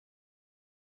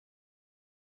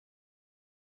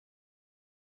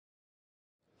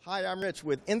Hi, I'm Rich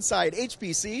with Inside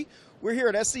HPC. We're here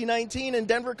at SC19 in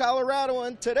Denver, Colorado,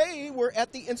 and today we're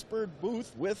at the Inspur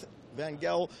booth with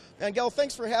Vangel. Vangel,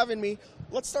 thanks for having me.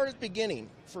 Let's start at the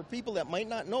beginning. For people that might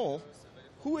not know,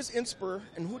 who is Inspur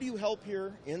and who do you help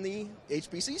here in the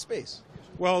HPC space?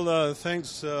 Well,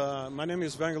 thanks. My name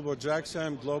is Vangel Bojaxhi.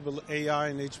 I'm Global AI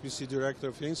and HPC Director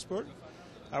of Inspur.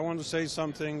 I want to say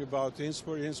something about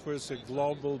Inspur. Inspur is a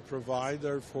global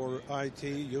provider for IT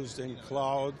used in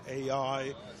cloud,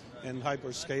 AI, and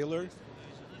hyperscaler.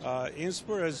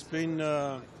 Inspur has been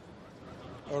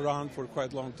around for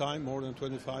quite a long time, more than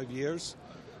 25 years.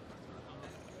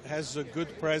 Has a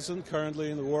good presence currently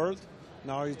in the world.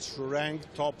 Now it's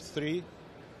ranked top 3.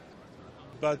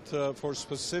 But for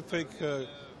specific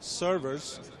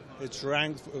servers, it's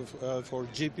ranked for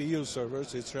GPU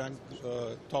servers. It's ranked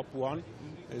top 1.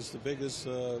 It's the biggest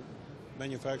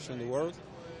manufacturer in the world.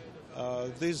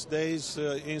 These days,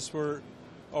 Inspur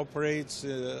operates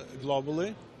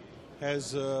globally,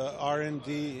 has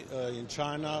R&D in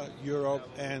China, Europe,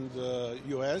 and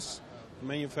US,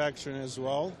 manufacturing as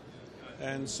well,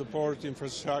 and support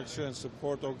infrastructure and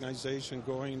support organization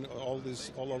going all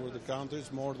over the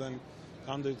countries, more than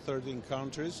 113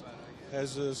 countries,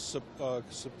 has a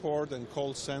support and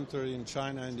call center in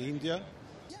China and India.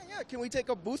 Yeah. Can we take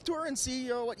a booth tour and see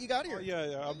what you got here?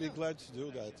 Yeah, I'll be glad to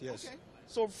do that, yes. Okay.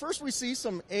 So first we see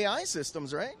some AI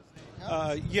systems, right?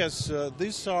 Yes,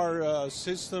 these are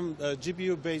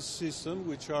GPU-based systems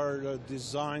which are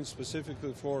designed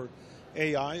specifically for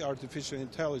AI, artificial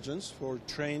intelligence, for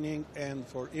training and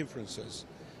for inferences.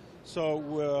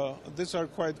 So these are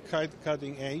quite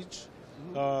cutting edge.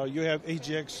 You have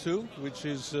AGX2, which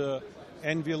is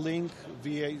NVLink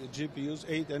V8 GPUs,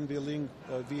 8 NVLink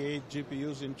V8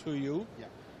 GPUs in 2U,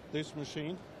 this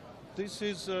machine. This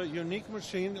is a unique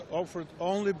machine offered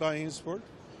only by Inspur,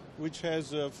 which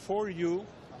has 4U,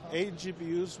 8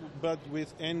 GPUs, but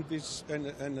with an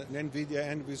NVIDIA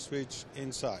NV switch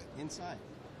inside.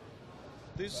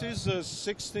 This is a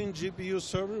 16 GPU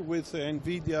server with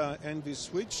NVIDIA NV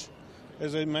switch.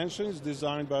 As I mentioned, it's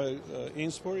designed by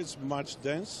Inspur. It's much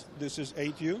dense. This is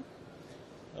 8U.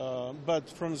 But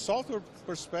from the software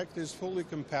perspective, it's fully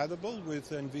compatible with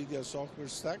NVIDIA software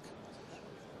stack.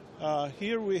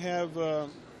 Here we have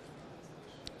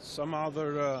some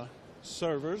other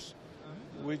servers,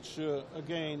 which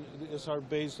again are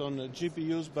based on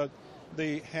GPUs, but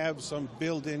they have some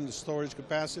built-in storage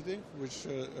capacity, which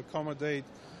accommodate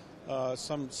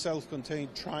some self-contained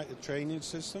training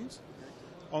systems.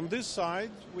 On this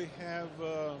side, we have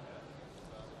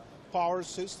power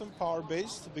system,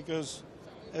 power-based, because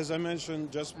as I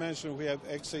just mentioned, we have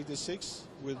x86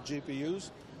 with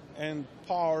GPUs and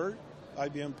power,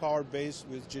 IBM Power-based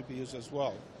with GPUs as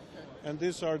well. And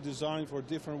these are designed for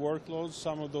different workloads.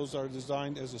 Some of those are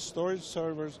designed as a storage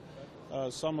servers.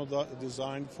 Some of them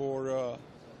designed for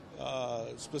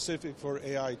specific for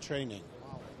AI training.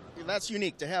 That's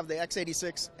unique to have the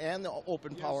x86 and the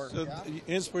OpenPOWER.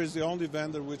 Yes, Inspur is the only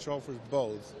vendor which offers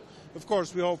both. Of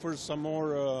course, we offer some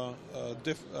more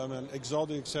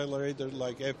exotic accelerators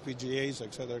like FPGAs,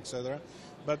 etc.,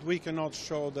 but we cannot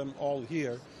show them all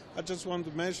here. I just want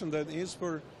to mention that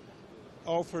Inspur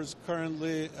offers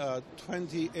currently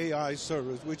 20 AI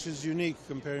servers, which is unique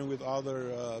comparing with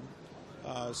other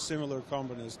similar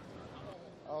companies.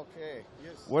 Okay.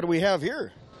 Yes. What do we have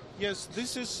here? Yes,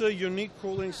 this is a unique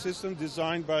cooling system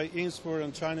designed by Inspur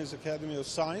and Chinese Academy of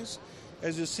Science.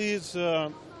 As you see,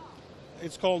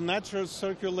 it's called Natural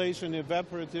Circulation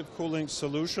Evaporative Cooling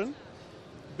Solution.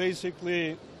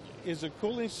 Basically, it's a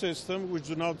cooling system which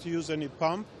do not use any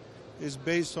pump. It's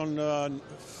based on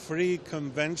free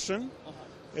convention.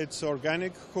 It's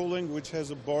organic cooling, which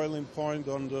has a boiling point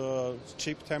on the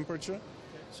chip temperature.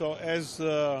 So as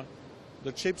the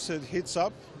chipset heats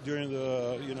up during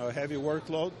the heavy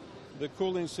workload, the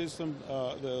cooling system,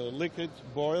 the liquid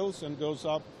boils and goes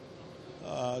up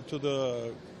to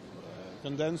the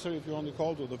condenser, if you want to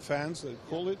call it, or the fans that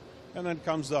cool it, and then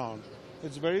comes down.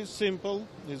 It's very simple,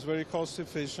 it's very cost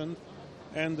efficient,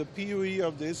 and the PUE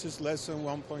of this is less than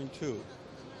 1.2,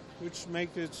 which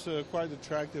makes it quite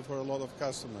attractive for a lot of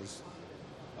customers.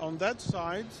 On that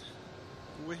side,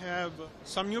 we have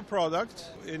some new product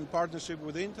in partnership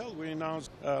with Intel. We announced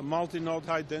a multi-node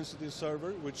high-density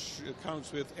server, which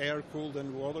comes with air-cooled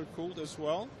and water-cooled as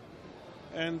well.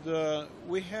 And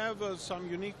we have some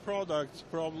unique products.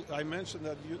 I mentioned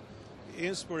that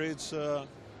Inspur,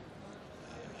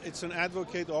 it's an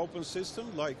advocate open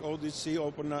system like ODC,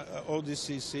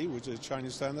 ODCC, which is a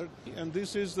Chinese standard. And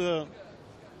this is an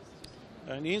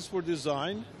Inspur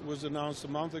design, was announced a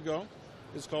month ago.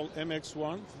 It's called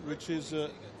MX1, which is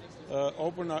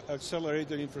open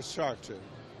accelerated infrastructure.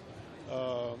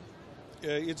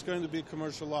 It's going to be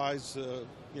commercialized,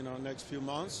 next few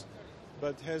months,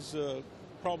 but has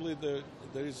probably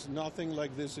there is nothing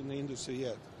like this in the industry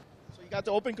yet. So you got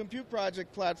the Open Compute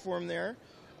Project platform there.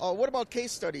 What about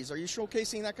case studies? Are you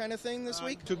showcasing that kind of thing this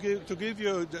week? To give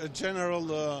you a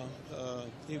general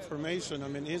information, I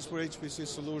mean, Inspur HPC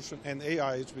solution and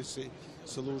AI HPC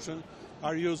solution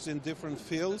are used in different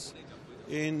fields,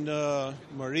 in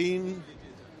marine,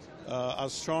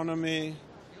 astronomy,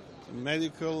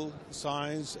 medical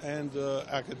science, and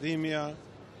academia,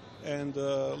 and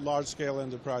large-scale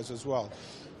enterprise as well.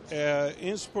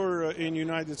 Inspur in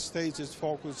United States is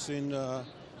focused in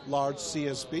large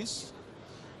CSPs.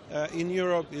 In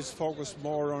Europe, it's focused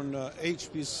more on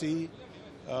HPC,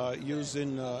 used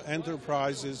in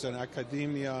enterprises and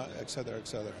academia, et cetera, et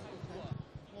cetera.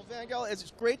 Well, Vangel,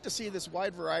 it's great to see this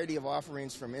wide variety of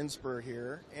offerings from Inspur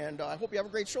here, and I hope you have a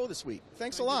great show this week.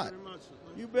 Thanks a lot. Thank you very much.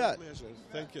 You bet. Pleasure.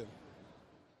 Thank you.